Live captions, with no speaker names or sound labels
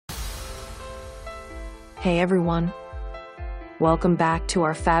Hey everyone! Welcome back to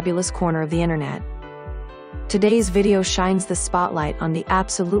our fabulous corner of the internet. Today's video shines the spotlight on the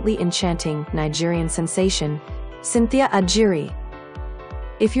absolutely enchanting Nigerian sensation, Cynthia Ajiri.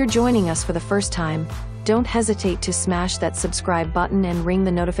 If you're joining us for the first time, don't hesitate to smash that subscribe button and ring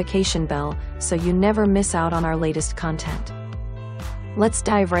the notification bell so you never miss out on our latest content. Let's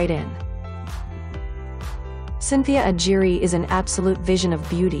dive right in. Cynthia Ajiri is an absolute vision of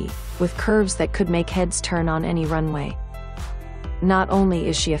beauty, with curves that could make heads turn on any runway. Not only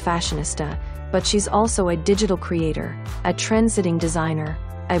is she a fashionista, but she's also a digital creator, a trend-setting designer,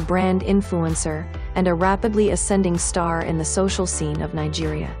 a brand influencer, and a rapidly ascending star in the social scene of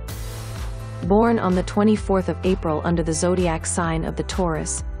Nigeria. Born on the 24th of April under the zodiac sign of the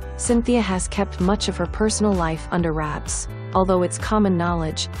Taurus, Cynthia has kept much of her personal life under wraps, although it's common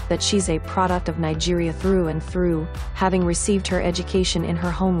knowledge that she's a product of Nigeria through and through, having received her education in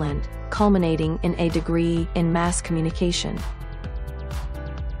her homeland, culminating in a degree in mass communication.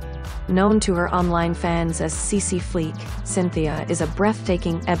 Known to her online fans as Cee-fleek, Cynthia is a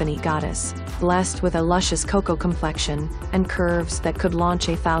breathtaking ebony goddess, blessed with a luscious cocoa complexion and curves that could launch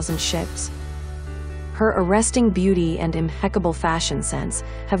 1,000 ships. Her arresting beauty and impeccable fashion sense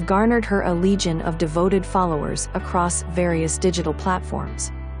have garnered her a legion of devoted followers across various digital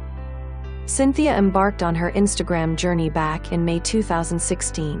platforms. Cynthia embarked on her Instagram journey back in May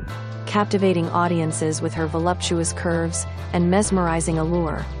 2016, captivating audiences with her voluptuous curves and mesmerizing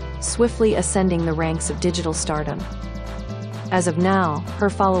allure, swiftly ascending the ranks of digital stardom. As of now, her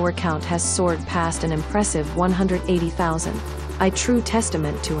follower count has soared past an impressive 180,000, a true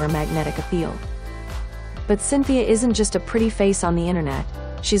testament to her magnetic appeal. But Cynthia isn't just a pretty face on the internet,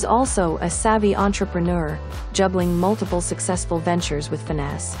 she's also a savvy entrepreneur, juggling multiple successful ventures with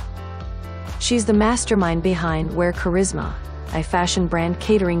finesse. She's the mastermind behind Wear Charisma, a fashion brand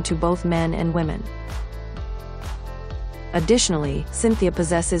catering to both men and women. Additionally, Cynthia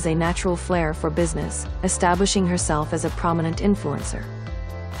possesses a natural flair for business, establishing herself as a prominent influencer.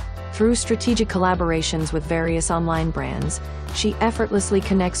 Through strategic collaborations with various online brands, she effortlessly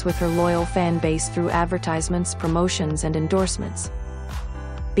connects with her loyal fan base through advertisements, promotions, and endorsements.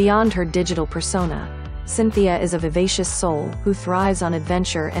 Beyond her digital persona, Cynthia is a vivacious soul who thrives on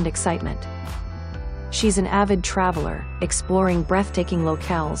adventure and excitement. She's an avid traveler, exploring breathtaking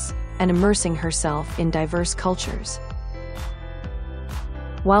locales and immersing herself in diverse cultures.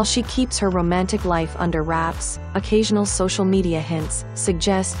 While she keeps her romantic life under wraps, occasional social media hints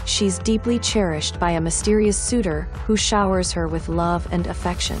suggest she's deeply cherished by a mysterious suitor who showers her with love and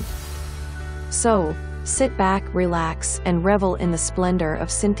affection. So, sit back, relax, and revel in the splendor of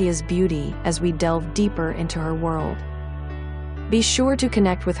Cynthia's beauty as we delve deeper into her world. Be sure to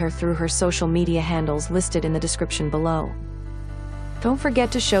connect with her through her social media handles listed in the description below. Don't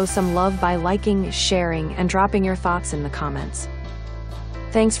forget to show some love by liking, sharing, and dropping your thoughts in the comments.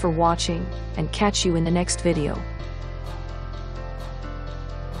 Thanks for watching, and catch you in the next video.